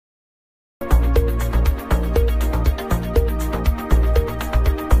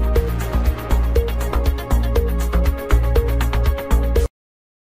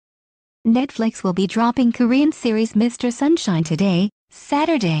Netflix will be dropping Korean series Mr. Sunshine today,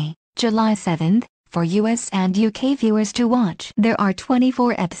 Saturday, July 7th, for US and UK viewers to watch. There are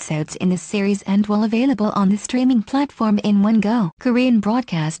 24 episodes in the series and will available on the streaming platform in one go. Korean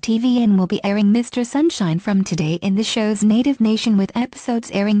broadcast TVN will be airing Mr. Sunshine from today in the show's native nation, with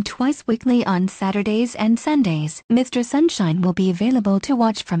episodes airing twice weekly on Saturdays and Sundays. Mr. Sunshine will be available to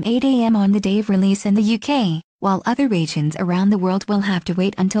watch from 8 a.m. on the day of release in the UK, while other regions around the world will have to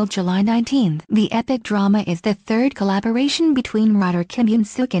wait until July 19th. The epic drama is the third collaboration between writer Kim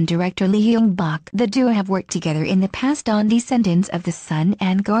Yoon-suk and director Lee Hyung-bak. The duo have worked together in the past on Descendants of the Sun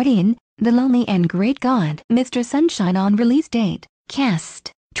and Guardian, The Lonely and Great God. Mr. Sunshine on release date,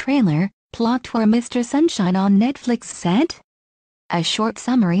 cast, trailer, plot tour. Mr. Sunshine on Netflix set. A short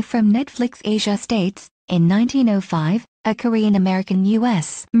summary from Netflix Asia states, in 1905, a Korean-American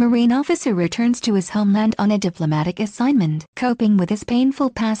U.S. Marine officer returns to his homeland on a diplomatic assignment. Coping with his painful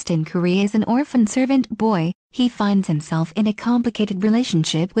past in Korea as an orphan servant boy, he finds himself in a complicated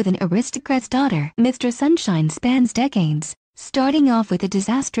relationship with an aristocrat's daughter. Mr. Sunshine spans decades, starting off with a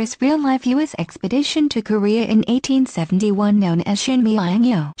disastrous real-life U.S. expedition to Korea in 1871 known as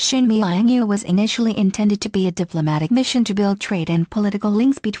Shinmyeongyo. Shinmyeongyo was initially intended to be a diplomatic mission to build trade and political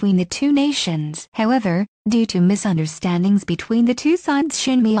links between the two nations. However, due to misunderstandings between the two sides,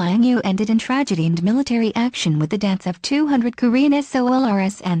 Shinmyeongyo ended in tragedy and military action with the deaths of 200 Korean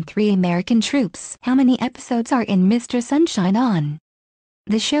soldiers and 3 American troops. How many episodes are in Mr. Sunshine on?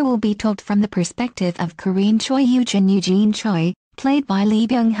 The show will be told from the perspective of Korean Choi Eugene Choi, played by Lee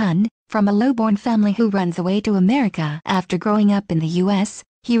Byung-hun, from a lowborn family who runs away to America. After growing up in the U.S.,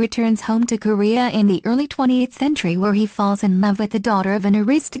 he returns home to Korea in the early 20th century, where he falls in love with the daughter of an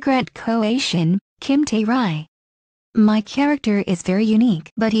aristocrat Koashin, Kim Tae-ri. My character is very unique,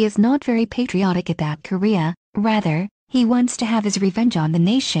 but he is not very patriotic about Korea. Rather, he wants to have his revenge on the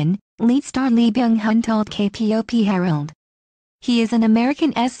nation, lead star Lee Byung-hun told KPOP Herald. He is an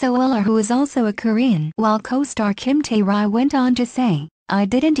American soldier who is also a Korean. While co-star Kim Tae-ri went on to say, I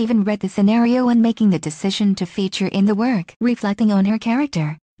didn't even read the scenario when making the decision to feature in the work. Reflecting on her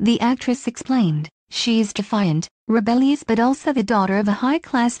character, the actress explained, she's defiant, rebellious, but also the daughter of a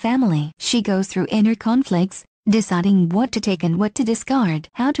high-class family. She goes through inner conflicts, deciding what to take and what to discard.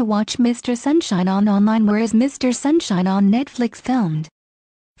 How to watch Mr. Sunshine on online. Where is Mr. Sunshine on Netflix filmed?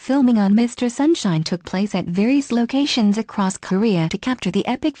 Filming on Mr. Sunshine took place at various locations across Korea to capture the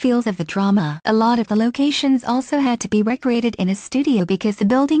epic feels of the drama. A lot of the locations also had to be recreated in a studio because the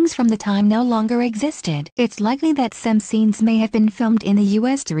buildings from the time no longer existed. It's likely that some scenes may have been filmed in the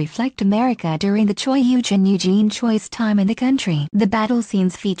US to reflect America during the Choi Eugene Choi's time in the country. The battle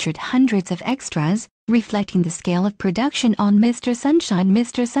scenes featured hundreds of extras, reflecting the scale of production on Mr. Sunshine.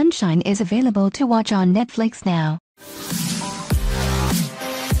 Mr. Sunshine is available to watch on Netflix now.